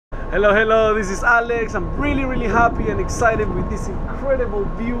Hello, hello, this is Alex. I'm really happy and excited with this incredible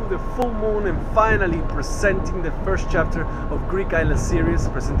view, the full moon, and finally presenting the first chapter of Greek Island series,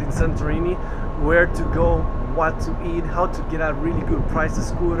 presenting Santorini, where to go, what to eat, how to get a really good price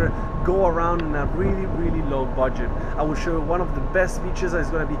scooter, go around in a really low budget. I will show you one of the best beaches. It's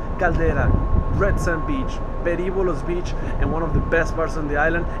going to be Caldera, Red Sand Beach, Perivolos Beach, and one of the best bars on the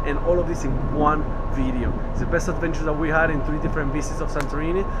island, and all of this in one video. It's the best adventure that we had in 3 different visits of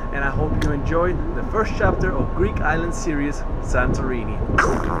Santorini, and I hope you enjoyed the first chapter of Greek Island series, Santorini.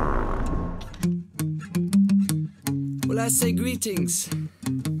 Well, I say greetings.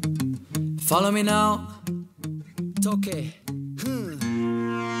 Follow me now. Toke.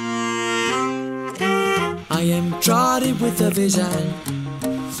 I am Troddin with a vision,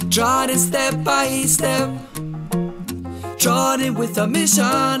 Troddin step by step, Troddin with a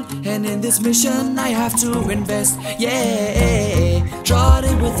mission, and in this mission I have to invest. Yeah,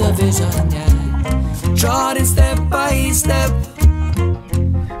 Troddin with a vision, yeah. Troddin step by step,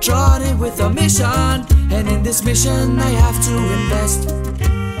 Troddin with a mission, and in this mission I have to invest.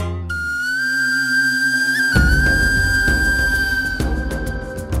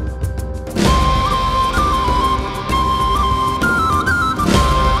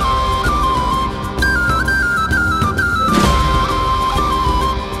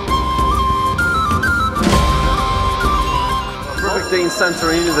 In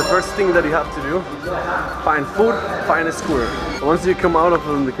Santorini, the first thing that you have to do, find food, find a scooter. Once you come out of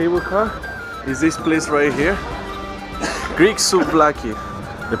the cable car, is this place right here, Greek Souvlaki.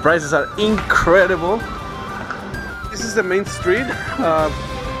 The prices are incredible. This is the main street.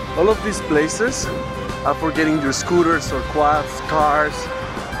 All of these places are for getting your scooters or quads, cars,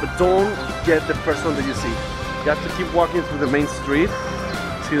 but don't get the first one that you see. You have to keep walking through the main street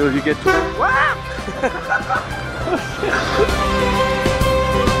till you get to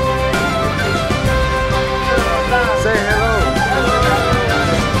Say hello.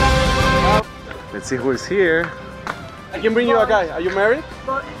 Let's see who is here. I can bring you a guy. Are you married?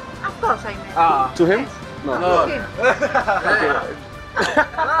 But of course I'm married. To him? No. Okay.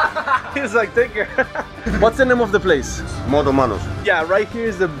 He's like, take care. What's the name of the place? Moto Manos. Yeah, right here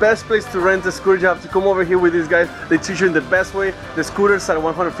is the best place to rent a scooter. You have to come over here with these guys. They teach you in the best way. The scooters are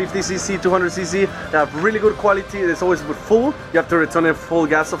 150cc, 200cc. They have really good quality. It's always with full. You have to return it full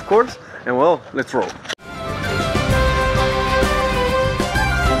gas, of course. And well, let's roll.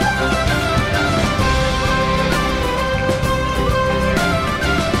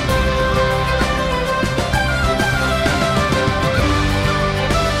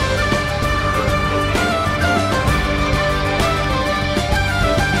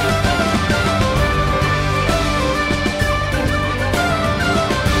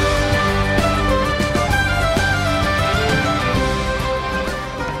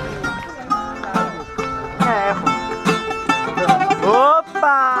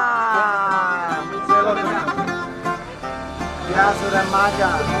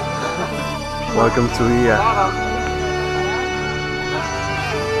 Welcome to Ia.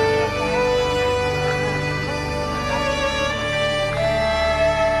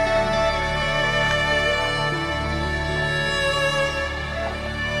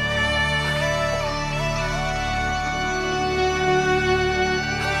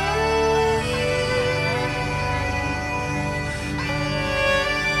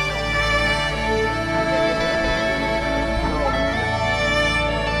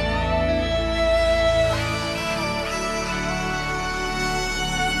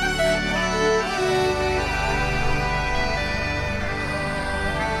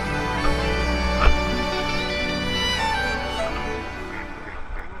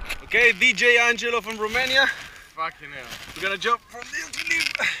 Okay, DJ Angelo from Romania. Fucking hell. We're gonna jump from this to this.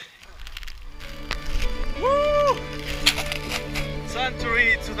 Woo!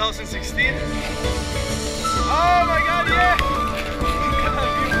 Santorini 2016. Oh my god, yeah!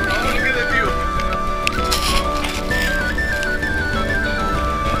 Look at the view.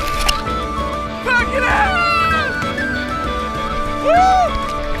 Fucking hell! Woo!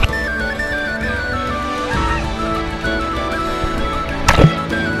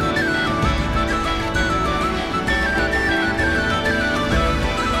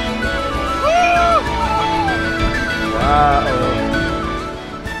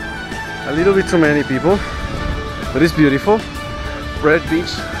 A little bit too many people, but it's beautiful. Red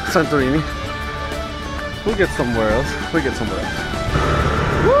Beach, Santorini. We'll get somewhere else. We'll get somewhere else.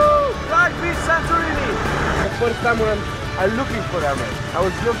 Woo! Red Beach, Santorini! The first time when I'm looking for that, man. I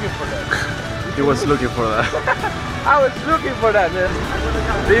was looking for that. He was looking for that. I was looking for that, man.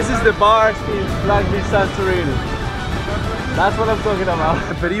 This is the bar in Red Beach, Santorini. That's what I'm talking about.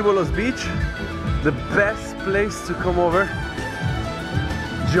 Perivolos Beach, the best place to come over.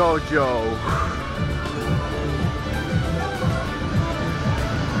 Jojo.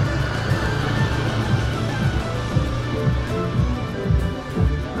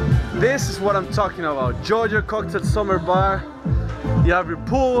 This is what I'm talking about. Jojo Cocktail Summer Bar. You have your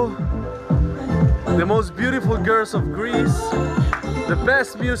pool, the most beautiful girls of Greece, the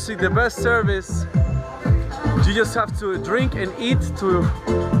best music, the best service. You just have to drink and eat to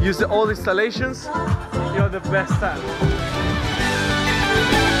use all the installations. You have the best time.